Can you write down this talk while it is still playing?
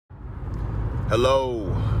Hello,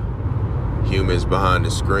 humans behind the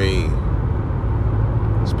screen.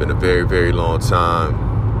 It's been a very, very long time.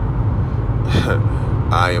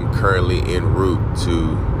 I am currently en route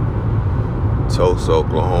to Tulsa,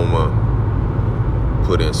 Oklahoma.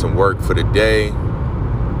 Put in some work for the day.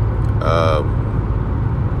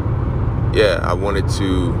 I wanted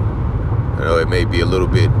to, I know it may be a little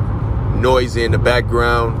bit noisy in the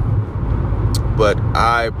background, but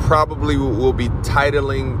I probably will be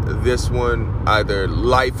titling this one either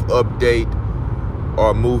Life Update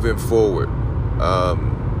or Moving Forward.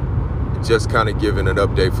 Just kind of giving an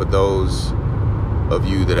update for those of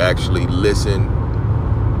you that actually listen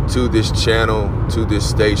to this channel, to this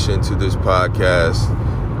station, to this podcast,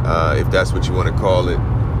 if that's what you want to call it.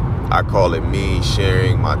 I call it me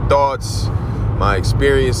sharing my thoughts, my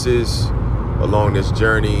experiences along this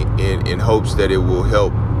journey in hopes that it will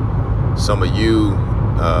help some of you,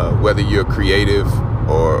 whether you're creative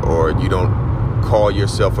or you don't call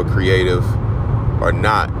yourself a creative or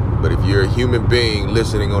not. But if you're a human being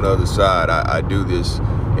listening on the other side, I do this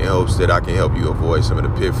in hopes that I can help you avoid some of the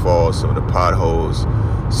pitfalls, some of the potholes,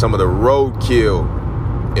 some of the roadkill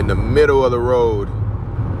in the middle of the road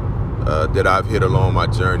that I've hit along my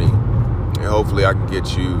journey. And hopefully I can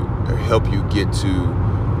help you get to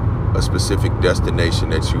a specific destination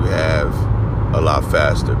that you have a lot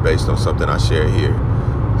faster based on something I share here.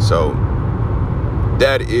 So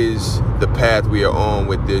that is the path we are on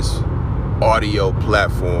with this audio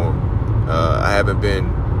platform. I haven't been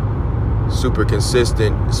super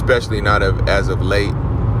consistent, especially not as of late.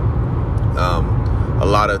 A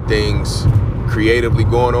lot of things creatively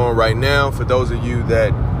going on right now. For those of you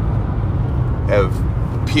that have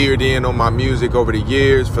peered in on my music over the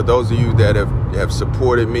years, for those of you that have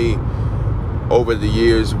supported me over the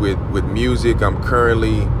years with music, I'm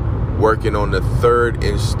currently working on the third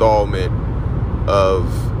installment of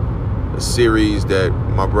a series that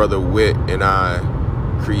my brother Whit and I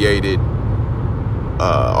created.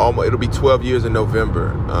 It'll be 12 years in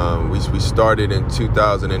November. We started in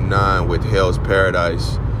 2009 with Hell's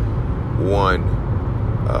Paradise 1.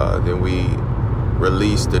 Then we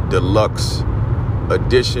released the deluxe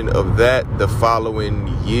edition of that the following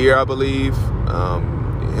year, I believe.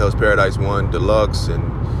 Hell's Paradise 1 Deluxe. And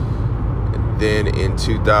then in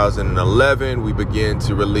 2011, we began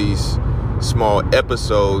to release small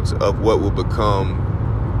episodes of what will become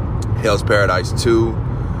Hell's Paradise 2.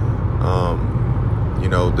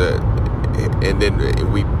 And then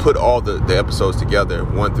we put all the episodes together,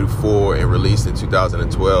 1 through 4, and released in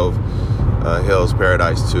 2012 Hell's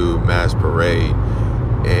Paradise 2 Mass Parade.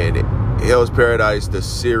 And Hell's Paradise, the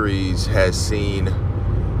series, has seen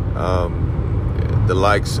the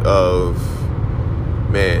likes of,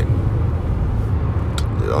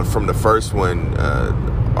 from the first one,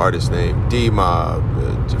 artist named D-Mob,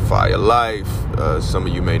 Jafia Life. Some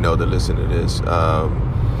of you may know that listen to this.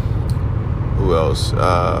 Who else?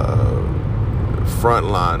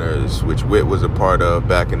 Frontliners, which Whit was a part of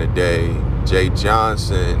back in the day. Jay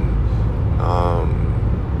Johnson.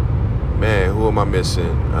 Who am I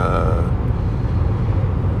missing?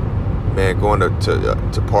 Going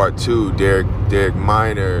to part 2, Derek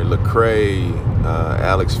Minor, Lecrae,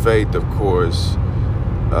 Alex Faith, of course.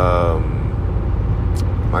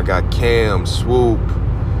 My guy Cam, Swoop,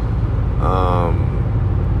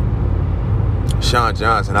 Sean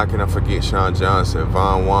Johnson. How can I forget Sean Johnson?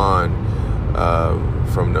 Von Juan,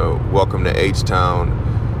 from the Welcome to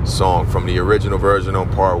H-Town song, from the original version on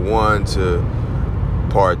part 1 to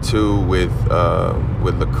part 2 with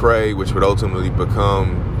Lecrae, which would ultimately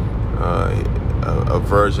become a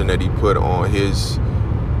version that he put on his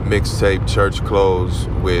mixtape Church Clothes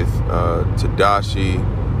with Tadashi.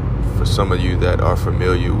 For some of you that are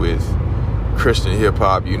familiar with Christian hip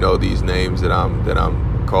hop, you know these names that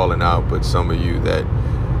I'm calling out. But some of you that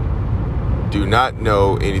do not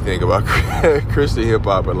know anything about Christian hip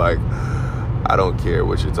hop are like, I don't care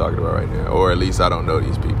what you're talking about right now, or at least I don't know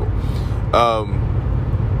these people. But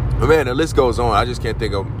man, the list goes on. I just can't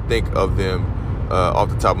think of them off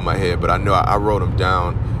the top of my head, but I know I wrote them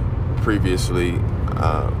down recently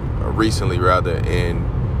rather,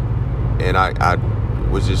 and I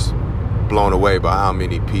was just blown away by how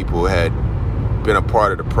many people had been a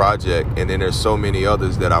part of the project. And then there's so many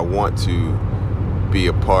others that I want to be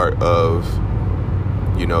a part of,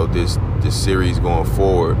 this series going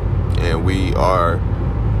forward. And we are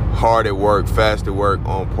hard at work, fast at work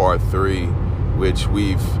on part 3, which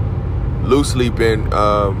we've loosely been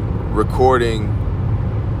recording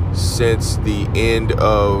since the end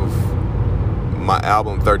of my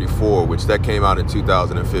album 34, which that came out in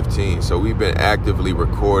 2015. So we've been actively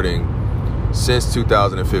recording since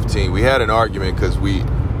 2015. We had an argument because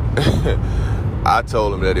I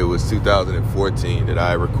told him that it was 2014, that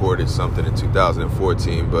I recorded something in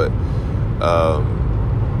 2014, but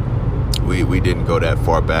we didn't go that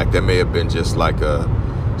far back. That may have been just like a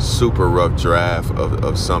super rough draft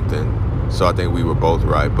of something. So I think we were both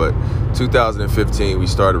right. But 2015, we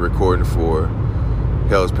started recording for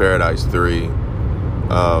Hell's Paradise 3.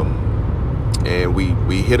 And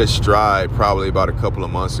we hit a stride probably about a couple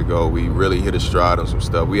of months ago. We really hit a stride on some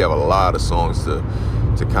stuff. We have a lot of songs to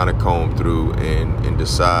kind of comb through and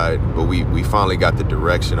decide. But we finally got the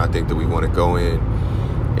direction I think that we want to go in.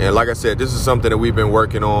 And like I said, this is something that we've been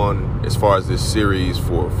working on as far as this series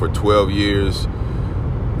for 12 years.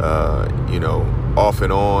 Off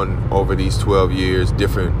and on over these 12 years,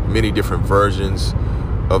 many different versions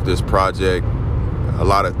of this project, a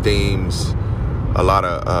lot of themes, a lot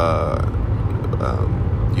of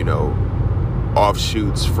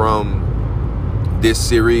offshoots from this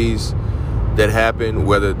series that happened,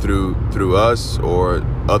 whether through us or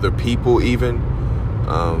other people even.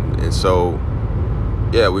 And so,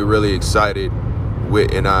 yeah, we're really excited.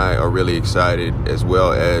 Whit and I are really excited, as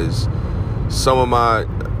well as some of my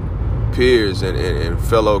peers and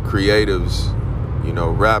fellow creatives,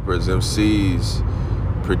 rappers, MCs,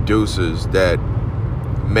 producers that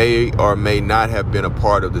may or may not have been a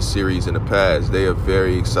part of the series in the past. They are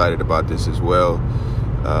very excited about this as well.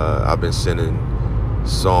 I've been sending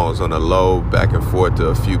songs on the low back and forth to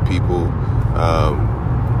a few people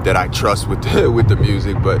that I trust with the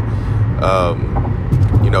music, but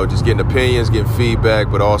just getting opinions, getting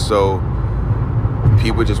feedback, but also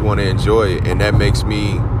people just want to enjoy it, and that makes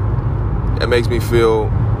me feel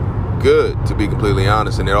good, to be completely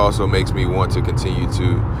honest, and it also makes me want to continue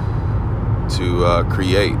to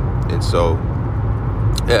create. And so,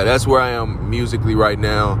 yeah, that's where I am musically right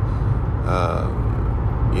now.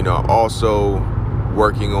 Also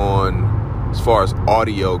working on, as far as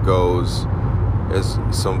audio goes, there's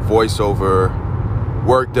some voiceover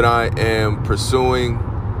work that I am pursuing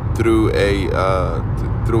through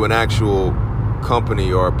an actual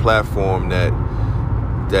company or a platform that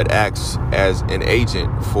acts as an agent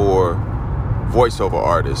for voiceover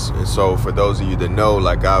artists. And so for those of you that know,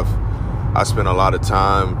 like I spent a lot of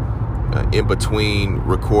time in between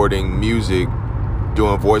recording music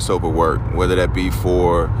doing voiceover work, whether that be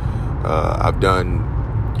for I've done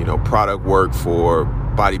product work for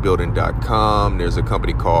bodybuilding.com. There's a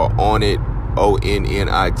company called Onnit,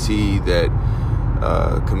 ONNIT, that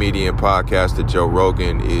comedian podcaster Joe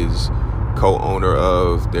Rogan is co-owner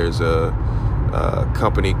of. There's a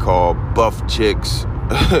company called Buff Chicks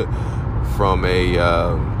from a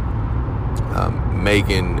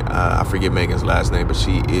Megan, I forget Megan's last name, but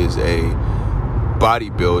she is a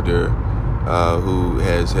bodybuilder who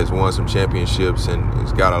has won some championships and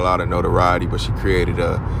has got a lot of notoriety. But she created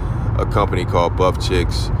a company called Buff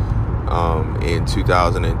Chicks in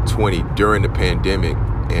 2020 during the pandemic,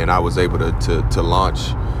 and I was able to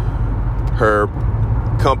launch her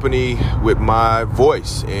company with my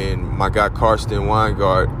voice. And my guy Karsten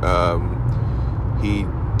Weingart, he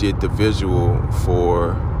did the visual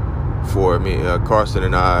for me.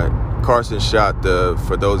 Karsten shot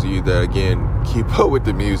for those of you that again keep up with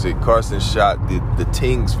the music, Karsten shot the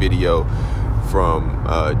Tings video from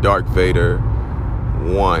Darth Vader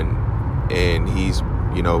 1, and he's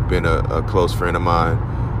been a close friend of mine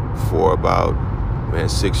for about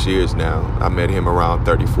 6 years now. I met him around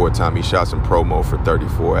 34 time. He shot some promo for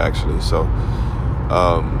 34 actually. So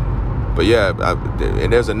but yeah,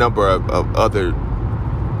 and there's a number of other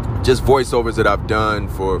just voiceovers that I've done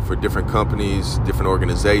for different companies, different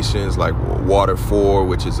organizations, like Water4,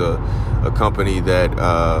 which is a company that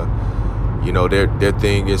their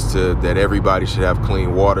thing is that everybody should have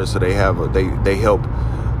clean water. So they help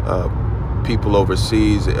people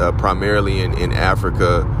overseas, primarily in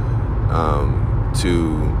Africa,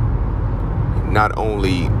 to not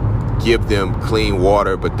only give them clean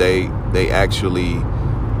water, but they actually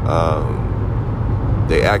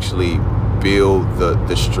build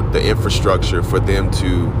the infrastructure for them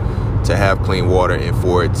to have clean water, and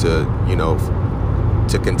for it to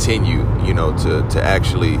continue, to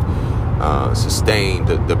actually sustain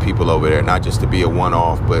the people over there, not just to be a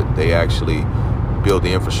one-off, but they actually build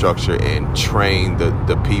the infrastructure and train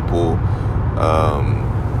the people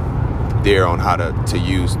there on how to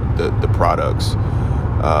use the products,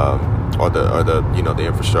 or the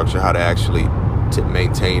infrastructure, how to actually to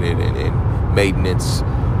maintain it and maintenance,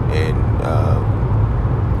 and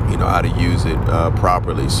how to use it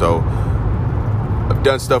properly. So I've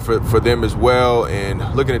done stuff for them as well, and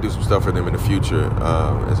looking to do some stuff for them in the future,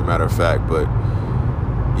 as a matter of fact. But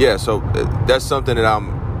yeah, so that's something that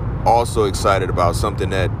I'm also excited about,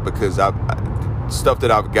 something that, because stuff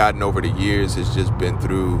that I've gotten over the years has just been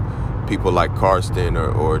through people like Karsten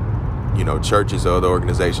or churches or other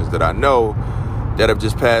organizations that I know that have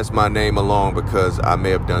just passed my name along because I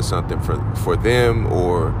may have done something for them,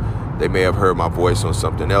 or they may have heard my voice on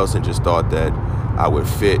something else and just thought that I would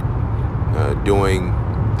fit doing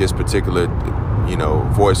this particular,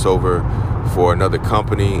 voiceover for another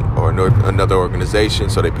company or another organization.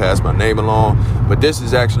 So they passed my name along. But this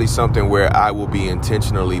is actually something where I will be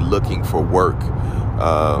intentionally looking for work,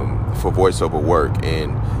 for voiceover work,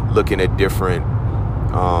 and looking at different,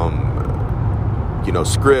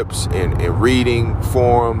 scripts and reading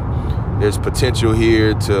form. There's potential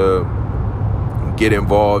here to get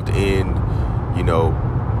involved in,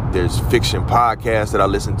 there's fiction podcasts that I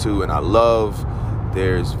listen to and I love.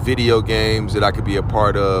 There's video games that I could be a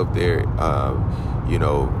part of. There,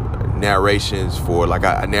 narrations for, like,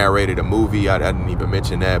 I narrated a movie. I didn't even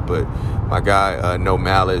mention that, but my guy, No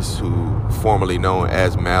Malice, who formerly known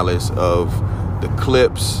as Malice of The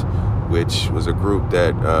Clips, which was a group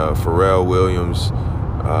that Pharrell Williams,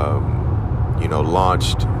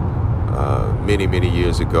 launched many, many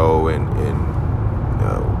years ago, and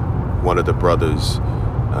one of the brothers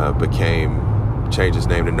changed his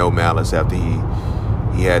name to No Malice after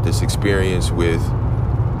he had this experience with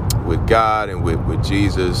God and with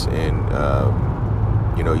Jesus, and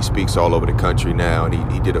he speaks all over the country now,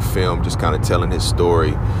 and he did a film just kind of telling his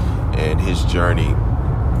story and his journey,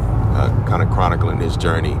 kind of chronicling his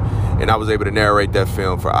journey. And I was able to narrate that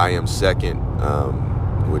film for I Am Second,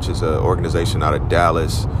 which is an organization out of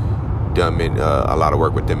Dallas. Done a lot of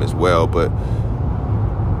work with them as well, but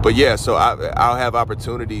yeah, so I'll have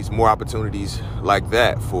more opportunities like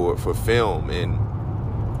that for film, and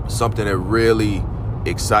something that really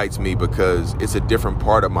excites me because it's a different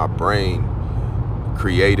part of my brain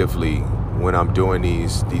creatively when I'm doing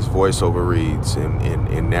these voiceover reads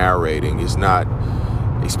and narrating. It's not,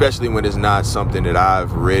 especially when it's not something that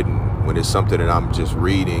I've written, when it's something that I'm just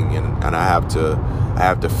reading, and I have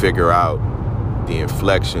to figure out the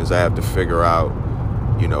inflections. I have to figure out,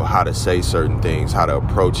 how to say certain things, how to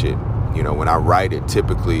approach it. When I write it,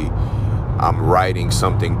 typically I'm writing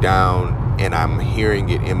something down and I'm hearing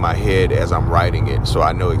it in my head as I'm writing it, so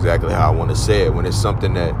I know exactly how I want to say it. When it's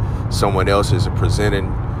something that someone else is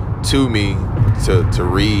presenting to me to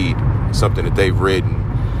read, something that they've written,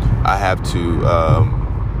 I have to,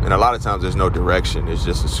 and a lot of times there's no direction, it's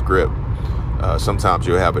just a script. Sometimes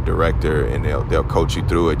you'll have a director and they'll coach you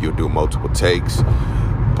through it. You'll do multiple takes.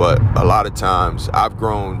 But a lot of times I've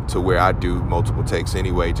grown to where I do multiple takes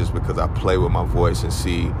anyway, just because I play with my voice and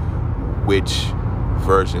see which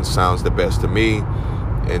version sounds the best to me.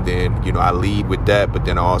 And then, I lead with that, but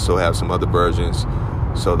then I also have some other versions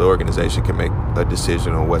so the organization can make a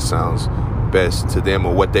decision on what sounds best to them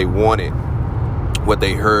or what they wanted, what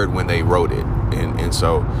they heard when they wrote it. And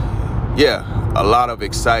so, yeah, a lot of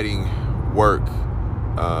exciting work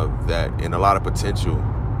and a lot of potential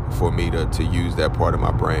for me to use that part of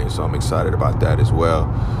my brain. So I'm excited about that as well.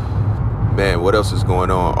 Man, what else is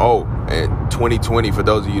going on? Oh, and 2020, for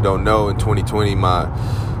those of you who don't know, in 2020, my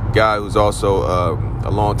guy who's also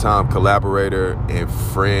a longtime collaborator and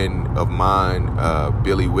friend of mine,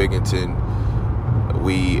 Billy Wigginton,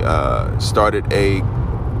 we started a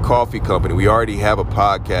coffee company. We already have a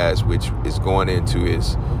podcast, which is going into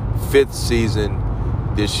its 5th season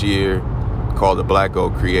this year, called the Black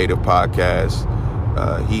Gold Creative Podcast.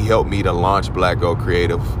 He helped me to launch Black Gold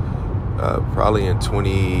Creative probably in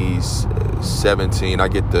 2017. I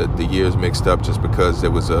get the years mixed up just because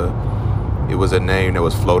it was a name that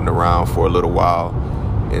was floating around for a little while,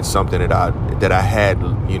 and something that I had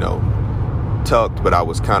tucked, but I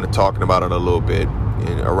was kind of talking about it a little bit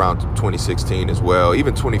in around 2016 as well,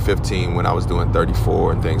 even 2015 when I was doing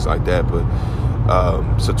 34 and things like that. But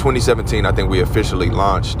so 2017, I think we officially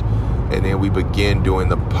launched. And then we began doing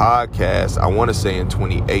the podcast, I want to say in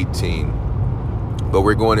 2018. But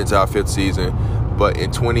we're going into our 5th season. But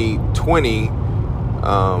in 2020,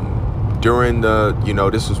 during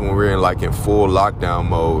this is when we were in full lockdown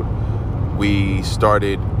mode, we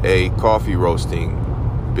started a coffee roasting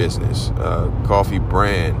business, coffee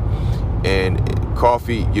brand. And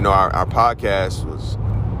coffee, our podcast was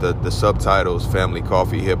the subtitles, Family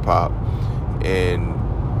Coffee Hip Hop. And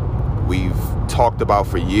we've talked about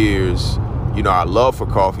for years, our love for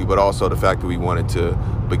coffee, but also the fact that we wanted to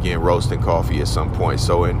begin roasting coffee at some point.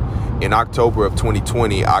 So in October of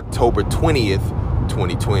 2020, October 20th,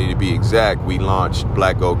 2020 to be exact, we launched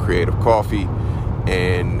Black Gold Creative Coffee,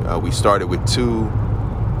 and we started with two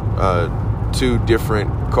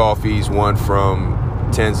different coffees, one from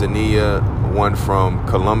Tanzania, one from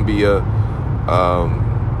Colombia,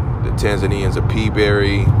 Tanzanians a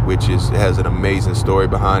Peaberry, which has an amazing story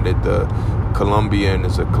behind it. The Colombian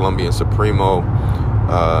is a Colombian Supremo,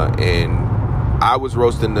 and I was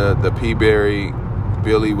roasting the Peaberry.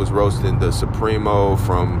 Billy was roasting the Supremo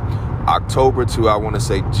from October to, I want to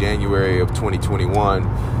say, January of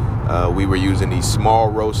 2021. We were using these small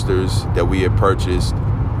roasters that we had purchased,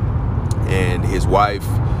 and his wife,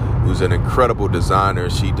 who's an incredible designer,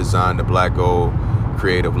 she designed the Black Gold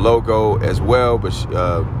Creative logo as well, but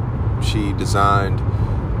she designed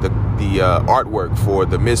the artwork for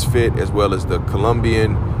the Misfit as well as the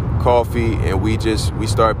Colombian coffee, and we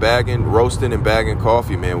started roasting and bagging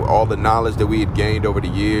coffee, man. With all the knowledge that we had gained over the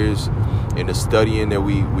years, and the studying that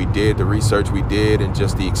we did, the research we did, and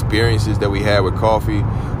just the experiences that we had with coffee,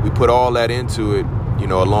 we put all that into it,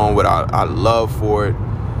 along with our love for it,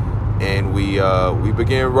 and we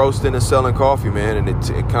began roasting and selling coffee, man. And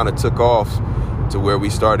it kind of took off to where we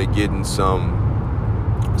started getting some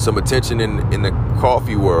attention in the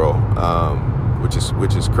coffee world,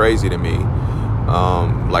 which is crazy to me.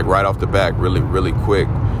 Like right off the back, really, really quick.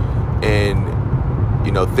 And,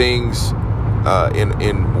 things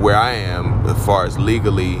in where I am, as far as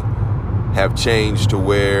legally, have changed to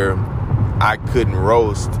where I couldn't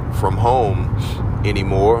roast from home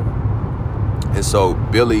anymore. And so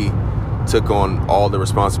Billy took on all the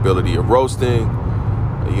responsibility of roasting.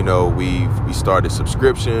 We started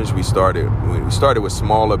subscriptions. We started with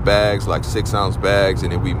smaller bags, like 6-ounce bags,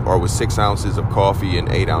 and then with 6 ounces of coffee in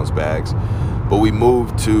 8-ounce bags. But we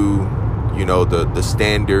moved to, the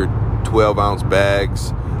standard 12-ounce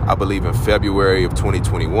bags. I believe in February of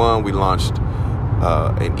 2021, we launched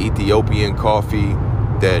an Ethiopian coffee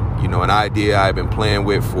that, an idea I've been playing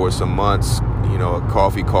with for some months. A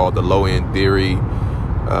coffee called the Low End Theory,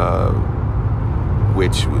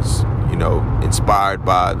 which was, inspired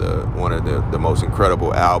by one of the most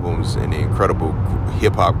incredible albums and the incredible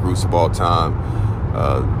hip hop groups of all time.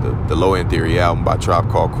 The Low End Theory album by A Tribe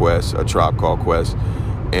Called Quest,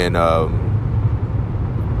 and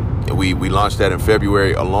we launched that in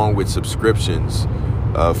February along with subscriptions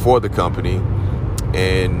for the company,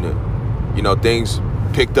 and things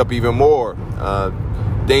picked up even more.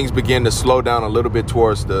 Things began to slow down a little bit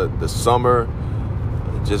towards the summer,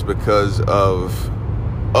 just because of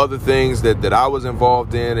other things that I was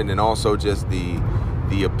involved in, and then also just the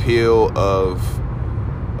appeal of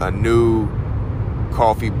a new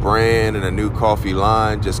coffee brand and a new coffee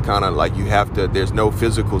line. Just kind of like there's no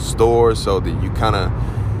physical store, so that you kind of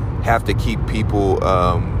have to keep people,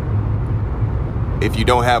 if you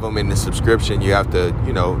don't have them in the subscription, you have to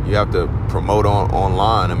promote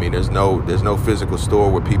online. I mean, there's no physical store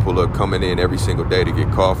where people are coming in every single day to get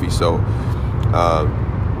coffee. So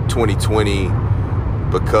 2020,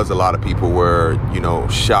 because a lot of people were,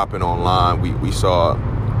 shopping online, we saw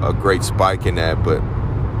a great spike in that. But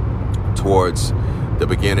towards the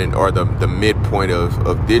beginning or the midpoint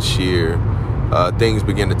of this year, things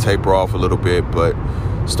began to taper off a little bit, but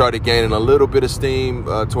started gaining a little bit of steam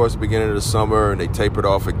towards the beginning of the summer, and they tapered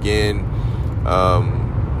off again.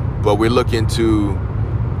 But we're looking to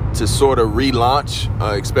sort of relaunch,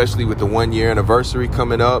 especially with the 1-year anniversary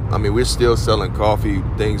coming up. I mean, we're still selling coffee.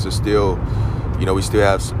 Things are still, we still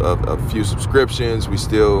have a few subscriptions. We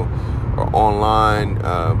still are online,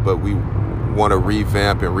 but we want to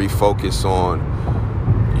revamp and refocus on,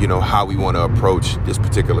 how we want to approach this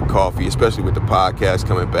particular coffee, especially with the podcast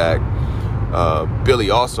coming back. Billy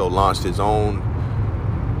also launched his own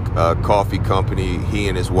coffee company, he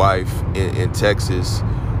and his wife, in Texas,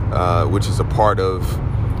 which is a part of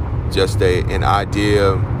just an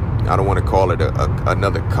idea. I don't want to call it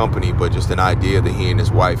another company, but just an idea that he and his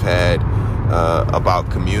wife had about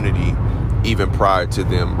community. Even prior to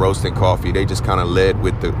them roasting coffee, they just kind of led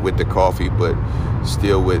with the coffee, but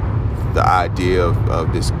still with the idea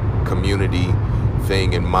of this community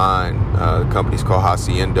thing in mind. The company's called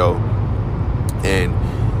Haciendo, and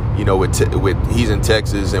with he's in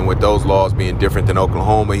Texas, and with those laws being different than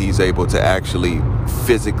Oklahoma, he's able to actually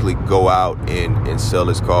physically go out and sell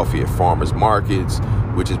his coffee at farmers markets,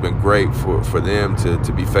 which has been great for them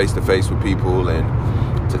to be face to face with people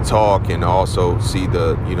and to talk, and also see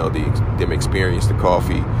them experience the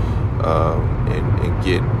coffee and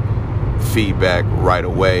get feedback right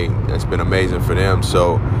away. It's been amazing for them.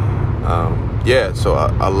 So so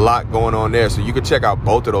a lot going on there. So you can check out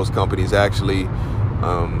both of those companies actually.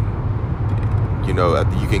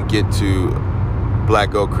 You can get to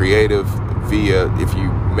Black Gold Creative via, if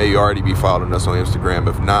you may already be following us on Instagram.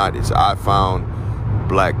 If not, it's I Found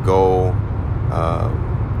Black Gold,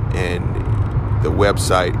 and the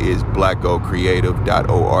website is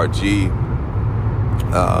blackgoldcreative.org.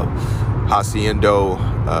 Haciendo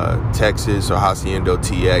Texas or Haciendo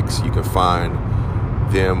TX. You can find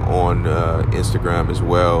them on Instagram as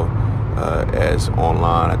well as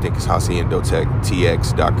online. I think it's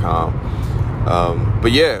HaciendoTX.com.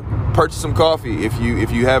 But yeah, purchase some coffee if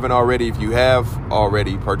you haven't already. If you have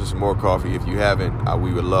already, purchase some more coffee. If you haven't,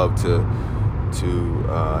 we would love to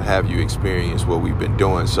have you experience what we've been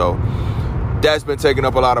doing. So that's been taking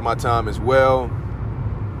up a lot of my time as well.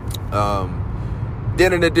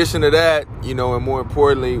 Then in addition to that, and more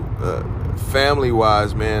importantly,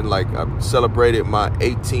 family-wise, man, like I celebrated my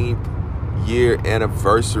 18th year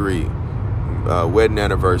anniversary, wedding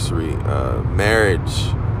anniversary, marriage,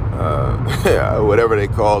 whatever they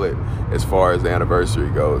call it as far as the anniversary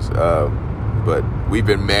goes. But we've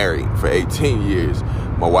been married for 18 years,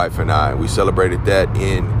 my wife and I. We celebrated that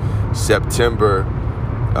in September,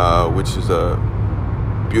 which is a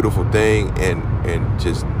beautiful thing, and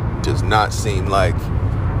just does not seem like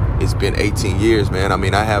it's been 18 years, man. I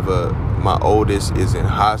mean, my oldest is in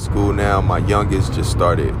high school now. My youngest just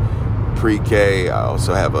started pre-K. I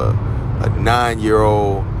also have a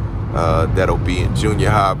 9-year-old that'll be in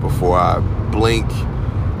junior high before I blink.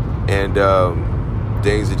 And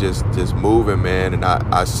things are just moving, man. And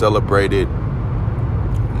I celebrated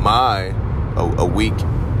a week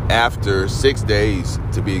after, 6 days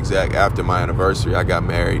to be exact, after my anniversary. I got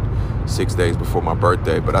married 6 days before my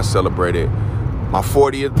birthday, but I celebrated my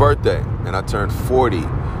 40th birthday, and I turned 40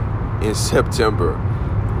 in September.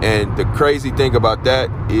 And the crazy thing about that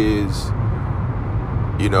is,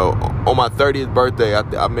 on my 30th birthday,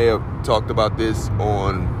 I may have talked about this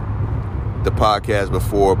on the podcast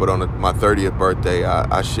before, but on my 30th birthday,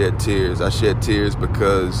 I shed tears. I shed tears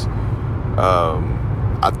because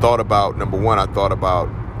I thought about, number one,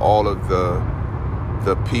 all of the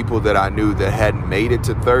people that I knew that hadn't made it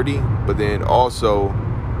to 30, but then also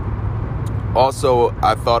I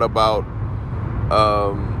thought about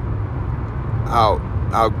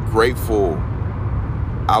how grateful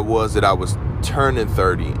I was that I was turning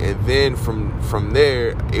 30. And then from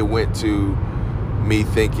there, it went to me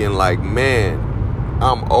thinking like, man,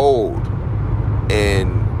 I'm old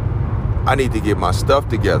and I need to get my stuff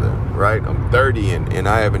together, right? I'm 30 and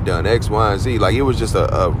I haven't done X, Y, and Z. Like, it was just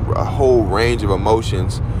a whole range of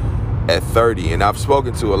emotions at 30. And I've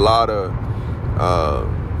spoken to a lot of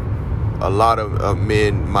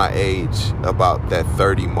men my age about that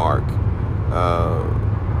 30 mark.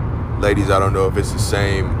 Ladies, I don't know if it's the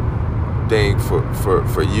same thing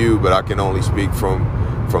for you, but I can only speak from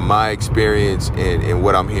my experience and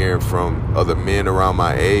what I'm hearing from other men around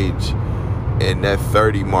my age. And that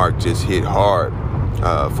 30 mark just hit hard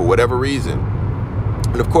for whatever reason.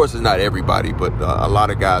 And of course, it's not everybody, but a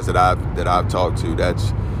lot of guys that I've talked to,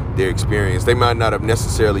 that's their experience. They might not have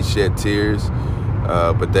necessarily shed tears,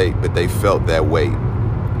 but they felt that weight.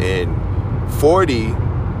 And 40,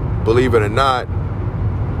 believe it or not,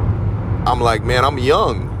 I'm like, man, I'm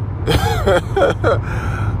young.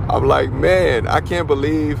 I'm like, man, I can't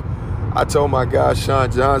believe. I told my guy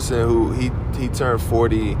Sean Johnson, who he turned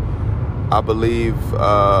 40. I believe,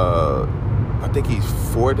 I think he's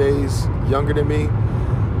 4 days younger than me,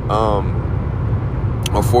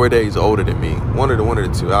 or 4 days older than me. One of the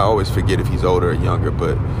two. I always forget if he's older or younger,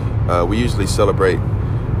 but we usually celebrate.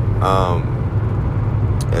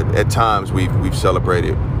 At times we've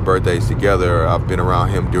celebrated birthdays together. I've been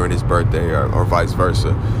around him during his birthday, or vice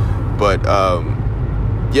versa. But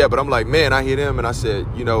but I'm like, man, I hit him and I said,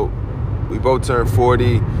 we both turned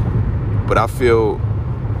 40, but I feel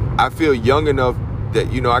young enough that,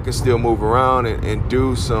 I can still move around and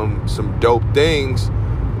do some dope things.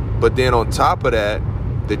 But then on top of that,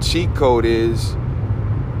 the cheat code is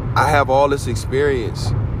I have all this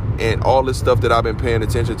experience and all this stuff that I've been paying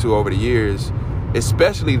attention to over the years,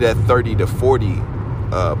 especially that 30 to 40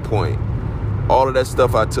 point. All of that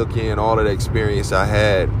stuff I took in, all of the experience I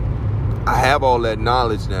had, I have all that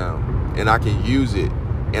knowledge now, and I can use it,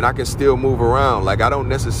 and I can still move around. Like, I don't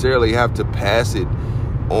necessarily have to pass it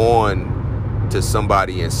on to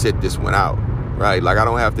somebody and sit this one out, right? Like, I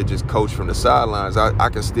don't have to just coach from the sidelines. I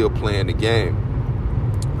can still play in the game.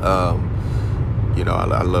 I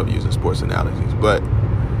love using sports analogies, but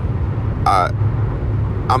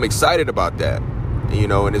I'm excited about that,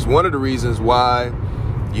 and it's one of the reasons why,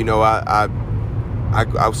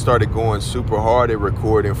 I started going super hard at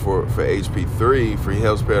recording for HP3, for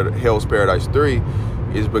Hell's Paradise 3,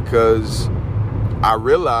 is because I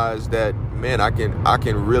realized that, man, I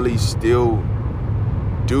can really still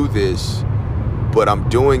do this, but I'm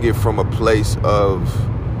doing it from a place of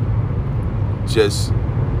just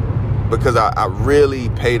because I really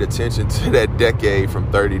paid attention to that decade from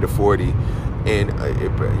 30 to 40. And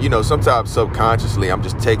sometimes subconsciously I'm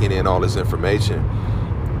just taking in all this information,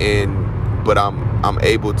 but I'm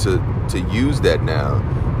able to use that now.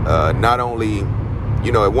 Not only,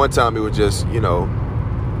 at one time it was just,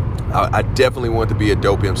 I definitely wanted to be a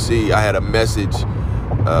dope MC. I had a message,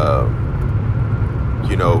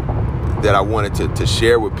 that I wanted to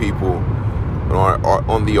share with people.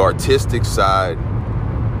 On the artistic side,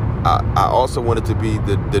 I also wanted to be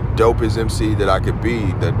the dopest MC that I could be,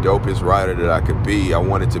 the dopest writer that I could be. I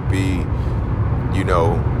wanted to be,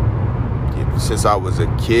 since I was a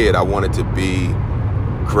kid, I wanted to be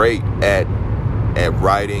great at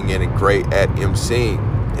writing and great at MCing.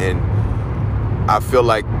 And I feel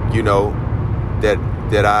like,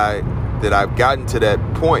 that I've gotten to that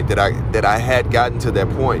point, that I had gotten to that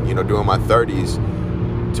point, during my 30s,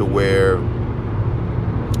 to where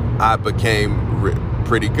I became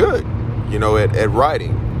pretty good, at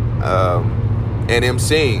writing and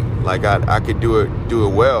MCing. Like I could do it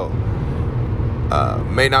well.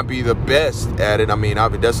 May not be the best at it. I mean,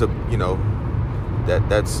 that's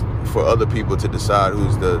for other people to decide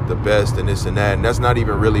who's the best and this and that. And that's not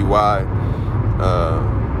even really why.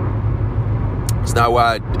 It's not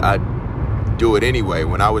why I do it anyway.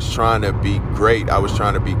 When I was trying to be great, I was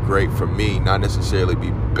trying to be great for me, not necessarily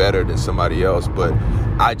be better than somebody else, but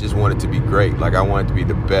I just wanted to be great. Like I wanted to be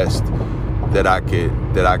the best that I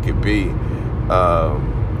could be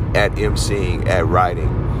at MCing, at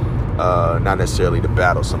writing, not necessarily to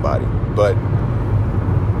battle somebody. But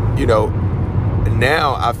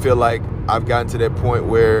now I feel like I've gotten to that point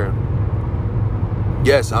where,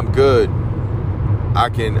 yes, I'm good. I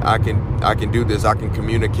can do this. I can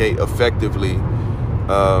communicate effectively.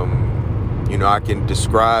 I can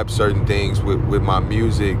describe certain things with my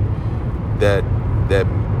music that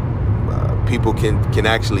people can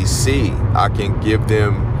actually see. I can give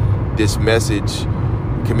them this message,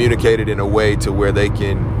 communicate it in a way to where they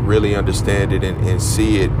can really understand it and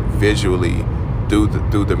see it visually through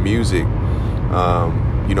the music.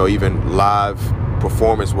 Even live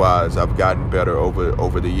performance wise, I've gotten better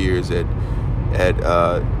over the years at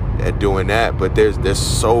doing that. But there's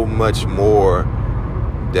so much more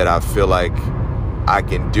that I feel like I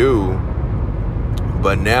can do.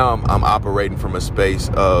 But now I'm operating from a space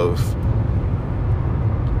of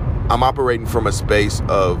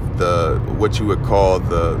the what you would call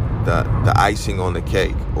the icing on the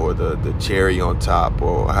cake, or the cherry on top,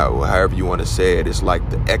 or however you want to say it. It's like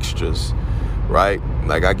the extras, right?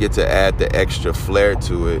 Like I get to add the extra flair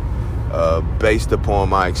to it, based upon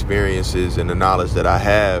my experiences and the knowledge that I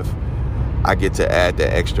have. I get to add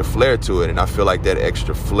the extra flair to it, and I feel like that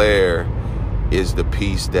extra flair is the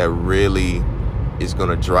piece that really is going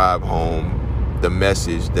to drive home the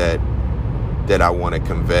message that I want to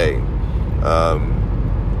convey.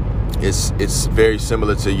 It's very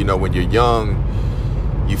similar to, when you're young,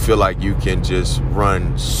 you feel like you can just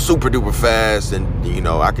run super duper fast, and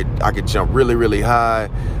I could jump really, really high.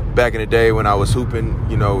 Back in the day when I was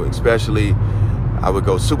hooping, especially, I would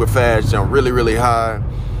go super fast, jump really, really high.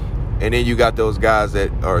 And then you got those guys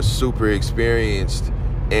that are super experienced,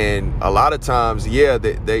 and a lot of times,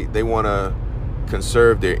 they want to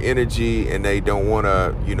conserve their energy, and they don't want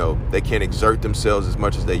to, they can't exert themselves as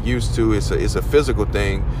much as they used to. It's a physical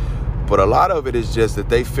thing, but a lot of it is just that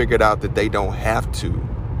they figured out that they don't have to.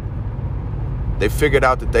 They figured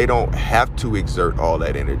out that they don't have to exert all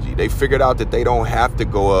that energy. They figured out that they don't have to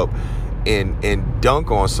go up and dunk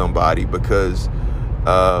on somebody, because,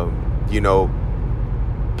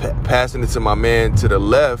 passing it to my man to the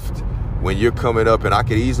left when you're coming up, and I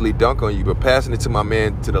could easily dunk on you, but passing it to my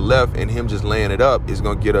man to the left and him just laying it up is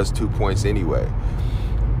going to get us 2 points anyway,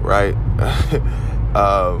 right?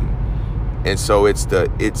 And so it's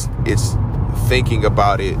thinking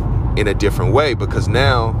about it in a different way, because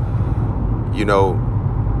now,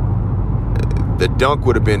 the dunk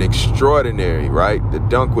would have been extraordinary, right? The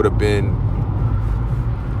dunk would have been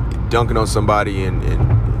dunking on somebody and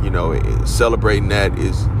celebrating that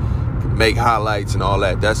is make highlights and all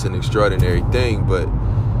that. That's an extraordinary thing. But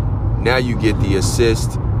now you get the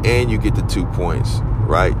assist and you get the 2 points,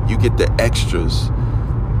 right? You get the extras.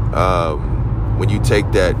 When you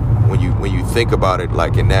take that, when you think about it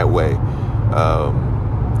like in that way,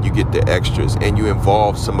 you get the extras and you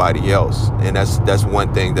involve somebody else. And that's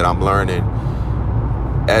one thing that I'm learning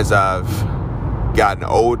as I've gotten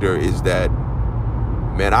older, is that,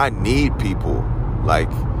 man, I need people,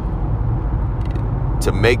 like,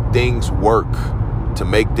 to make things work, to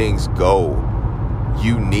make things go.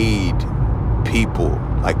 You need people,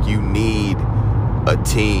 like you need a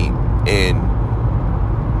team. And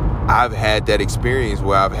I've had that experience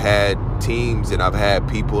where I've had teams and I've had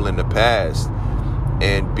people in the past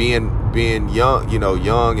And being young,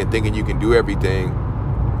 young and thinking you can do everything.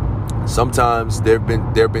 Sometimes there've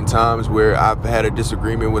been times where I've had a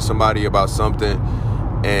disagreement with somebody about something,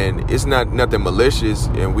 and it's nothing malicious,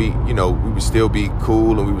 and we would still be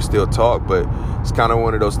cool and we would still talk, but it's kind of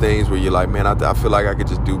one of those things where you're like, man, I feel like I could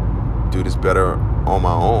just do this better on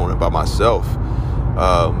my own and by myself.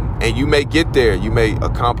 And you may get there, you may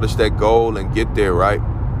accomplish that goal and get there, right?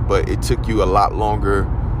 But it took you a lot longer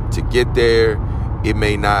to get there. It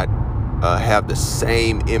may not have the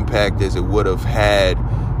same impact as it would have had,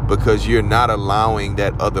 because you're not allowing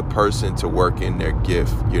that other person to work in their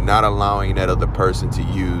gift. You're not allowing that other person to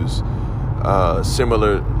use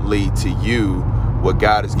similarly to you what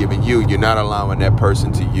God has given you. You're not allowing that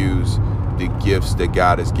person to use the gifts that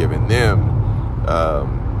God has given them.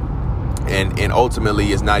 And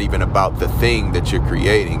ultimately, it's not even about the thing that you're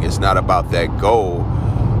creating. It's not about that goal.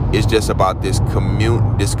 It's just about this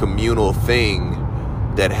communal thing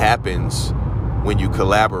that happens when you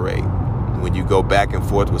collaborate, when you go back and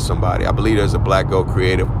forth with somebody. I believe there's a Black Gold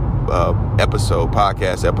Creative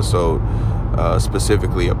podcast episode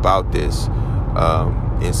specifically about this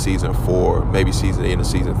in season 4, maybe in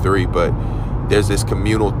season 3. But there's this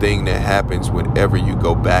communal thing that happens whenever you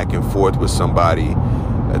go back and forth with somebody,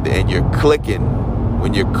 and you're clicking.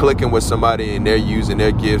 When you're clicking with somebody and they're using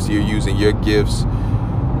their gifts, you're using your gifts.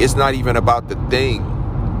 It's not even about the thing,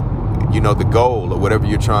 the goal or whatever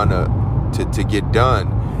you're trying to get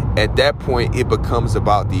done. At that point, it becomes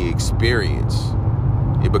about the experience.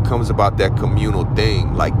 It becomes about that communal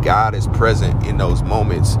thing. Like, God is present in those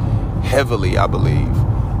moments heavily, I believe,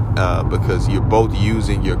 because you're both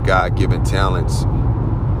using your God-given talents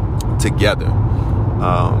together.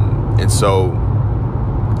 And so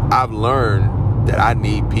I've learned that I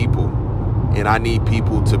need people, and I need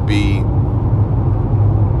people to be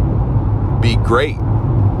great.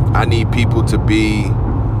 I need people to be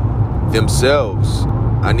themselves.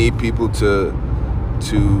 I need people to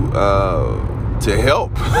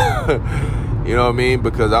help. You know what I mean?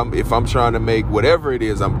 Because if I'm trying to make whatever it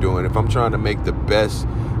is I'm doing, if I'm trying to make the best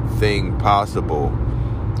thing possible,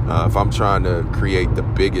 if I'm trying to create the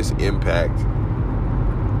biggest impact,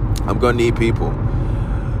 I'm gonna need people.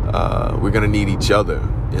 We're gonna need each other,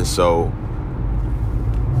 and so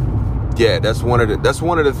yeah, that's one of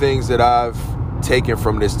the things that I've taken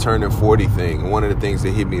from this turning 40 thing. One of the things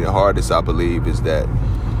that hit me the hardest, I believe, is that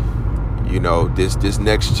this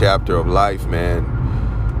next chapter of life, man,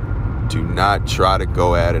 do not try to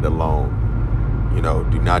go at it alone.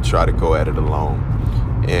 Do not try to go at it alone.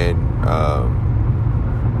 And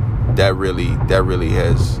that really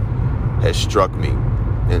has struck me.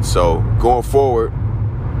 And so going forward,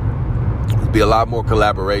 there'll be a lot more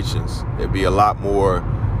collaborations. There'll be a lot more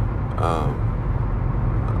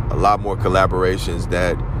collaborations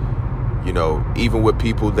that, even with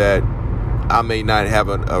people that I may not have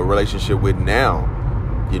a relationship with now.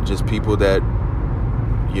 You're just people that,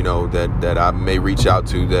 that I may reach out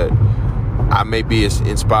to, that I may be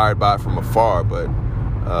inspired by from afar, but,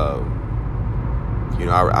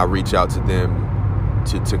 I reach out to them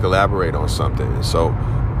to collaborate on something. And so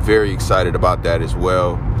very excited about that as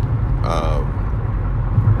well.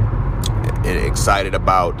 And excited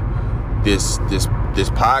about this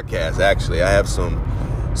podcast. Actually, I have some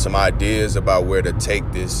ideas about where to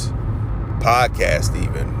take this podcast,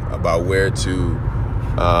 even about where to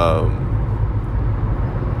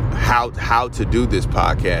how to do this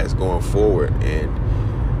podcast going forward. And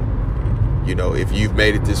if you've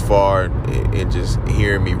made it this far and just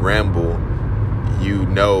hearing me ramble,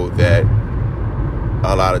 that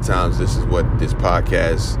a lot of times this is what this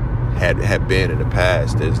podcast had been in the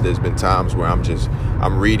past. There's been times where I'm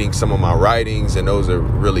reading some of my writings, and those are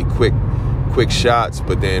really quick shots,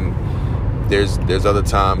 but then there's other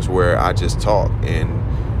times where I just talk, and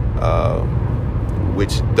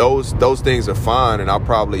which those things are fine, and I'll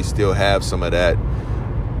probably still have some of that,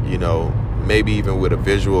 maybe even with a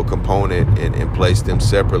visual component, and place them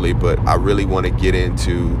separately. But I really want to get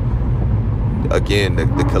into, again,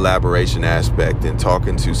 the collaboration aspect, and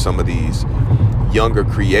talking to some of these younger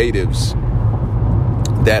creatives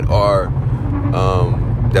that are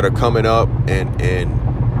coming up and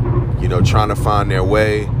trying to find their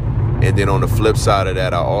way. And then on the flip side of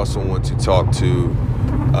that, I also want to talk to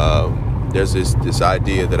there's this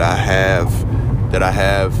idea that I've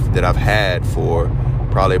had for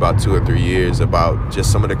probably about 2 or 3 years, about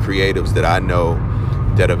just some of the creatives that I know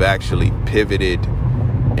that have actually pivoted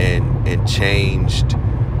and changed,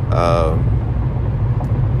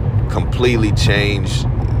 completely changed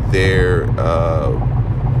their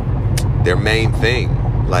main thing.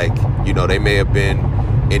 Like, they may have been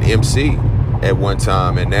an MC at one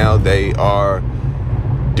time, and now they are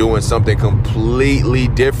doing something completely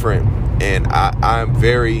different. And I'm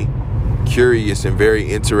very curious and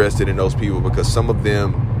very interested in those people, because some of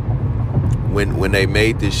them, when they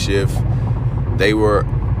made this shift, they were,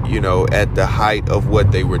 at the height of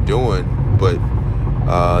what they were doing, but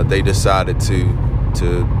they decided to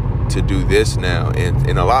do this now.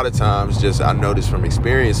 And a lot of times, just I noticed from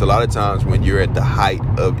experience, a lot of times when you're at the height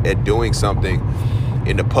at doing something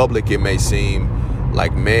in the public, it may seem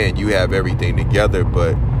like, man, you have everything together.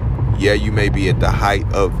 But yeah, you may be at the height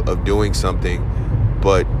of doing something,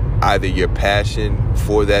 but either your passion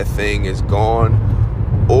for that thing is gone,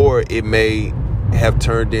 or it may have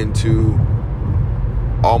turned into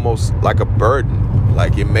almost like a burden.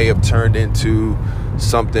 Like it may have turned into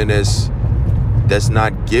something that's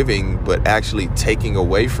not giving, but actually taking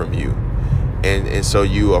away from you. And so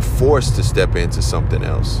you are forced to step into something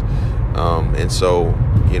else. And so,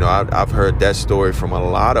 I've heard that story from a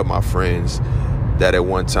lot of my friends that at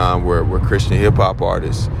one time were Christian hip hop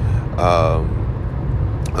artists.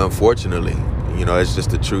 Unfortunately, it's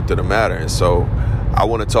just the truth of the matter. And so I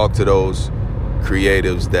want to talk to those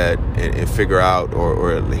creatives and figure out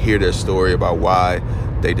or hear their story about why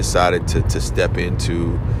they decided to step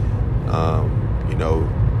into,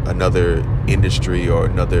 another industry or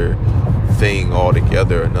another thing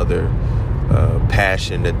altogether, another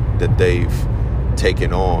passion that they've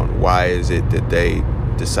taken on. Why is it that they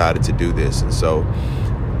decided to do this? And so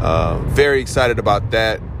very excited about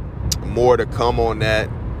that. More to come on that,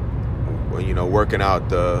 working out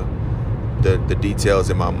the details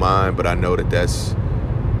in my mind, but I know that that's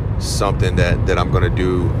something that I'm going to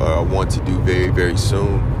do, want to do very, very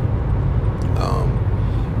soon.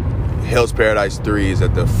 Hell's Paradise 3 is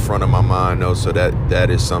at the front of my mind, though, so that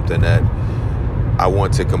is something that I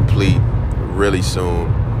want to complete really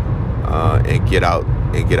soon, and get out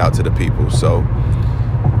to the people. So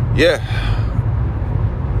yeah,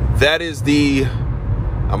 that is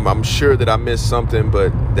I'm sure that I missed something,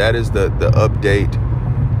 but that is the update,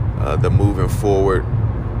 the moving forward.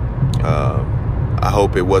 I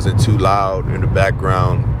hope it wasn't too loud in the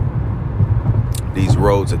background. These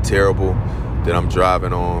roads are terrible that I'm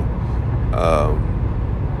driving on.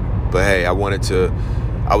 But hey, I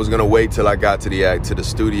was going to wait till I got to the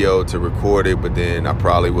studio to record it, but then I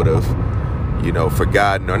probably would have,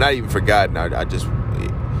 forgotten, or not even forgotten. I just,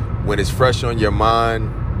 when it's fresh on your mind,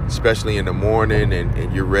 especially in the morning,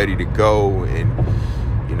 and you're ready to go, and,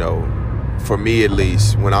 for me at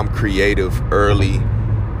least, when I'm creative early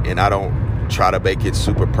and I don't try to make it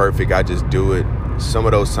super perfect, I just do it. Some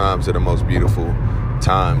of those times are the most beautiful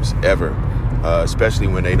times ever, especially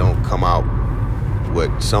when they don't come out what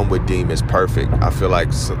some would deem as perfect. I feel like,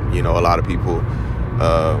 a lot of people,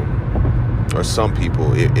 or some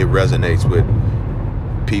people, it resonates with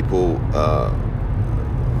people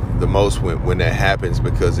the most when that happens,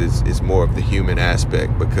 because it's more of the human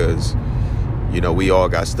aspect, because we all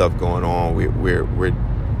got stuff going on.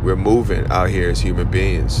 We're moving out here as human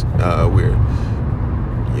beings. We're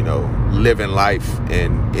living life,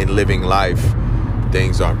 and in living life,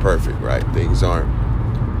 things aren't perfect, right? Things aren't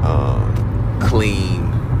clean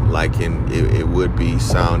like it would be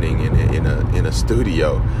sounding in a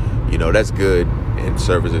studio. That's good and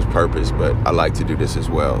serves its purpose, but I like to do this as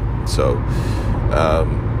well. So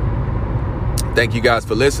thank you guys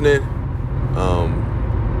for listening.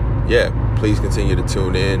 Please continue to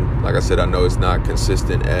tune in. Like I said, I know it's not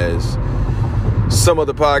consistent as some of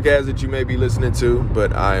the podcasts that you may be listening to,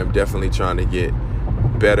 but I am definitely trying to get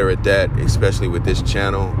better at that, especially with this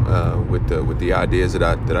channel, with the ideas that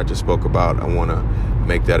I just spoke about. I want to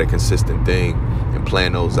make that a consistent thing and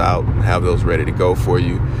plan those out and have those ready to go for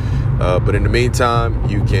you. But in the meantime,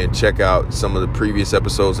 you can check out some of the previous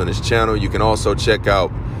episodes on this channel. You can also check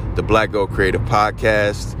out the Black Gold Creative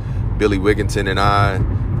Podcast. Billy Wigginton and I,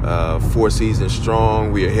 4 seasons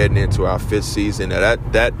strong. We are heading into our 5th season. Now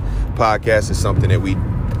that podcast is something that we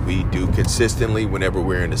do consistently whenever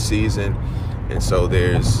we're in the season. And so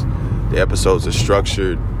the episodes are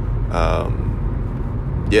structured.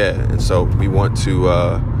 And so we want to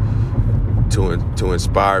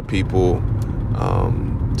inspire people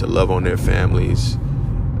to love on their families,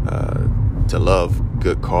 to love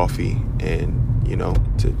good coffee, and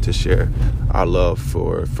to share our love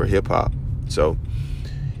for hip hop. So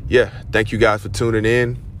thank you guys for tuning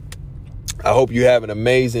in. I hope you have an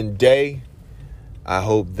amazing day. I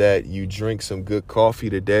hope that you drink some good coffee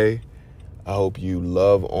today. I hope you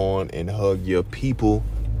love on and hug your people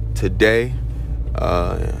today.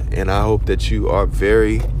 And I hope that you are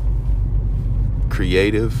very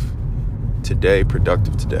creative today,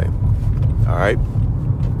 productive today. All right.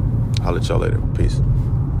 I'll let y'all later. Peace.